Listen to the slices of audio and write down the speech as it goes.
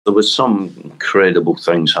There was some incredible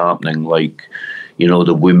things happening, like, you know,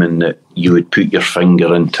 the woman that you would put your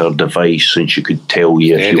finger into her device and she could tell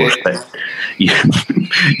you if you were fit.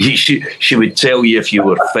 She would tell you if you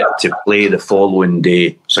were fit to play the following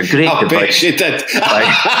day. It's a great device. Bet she did.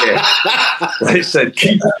 Listen,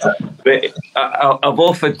 but I've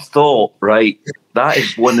often thought, right, that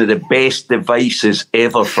is one of the best devices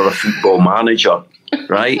ever for a football manager,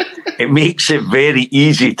 right? It makes it very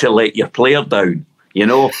easy to let your player down. You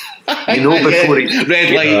know before it's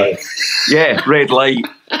red light. Red light.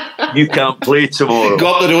 You can't play tomorrow.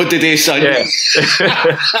 Go up the road today, son. Yeah.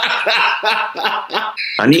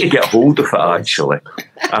 I need to get hold of it. Actually,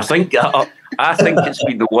 I think it's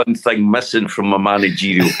been the one thing missing from my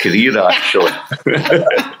managerial career. Actually,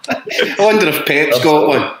 I wonder if Pep's got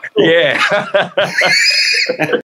one. Yeah.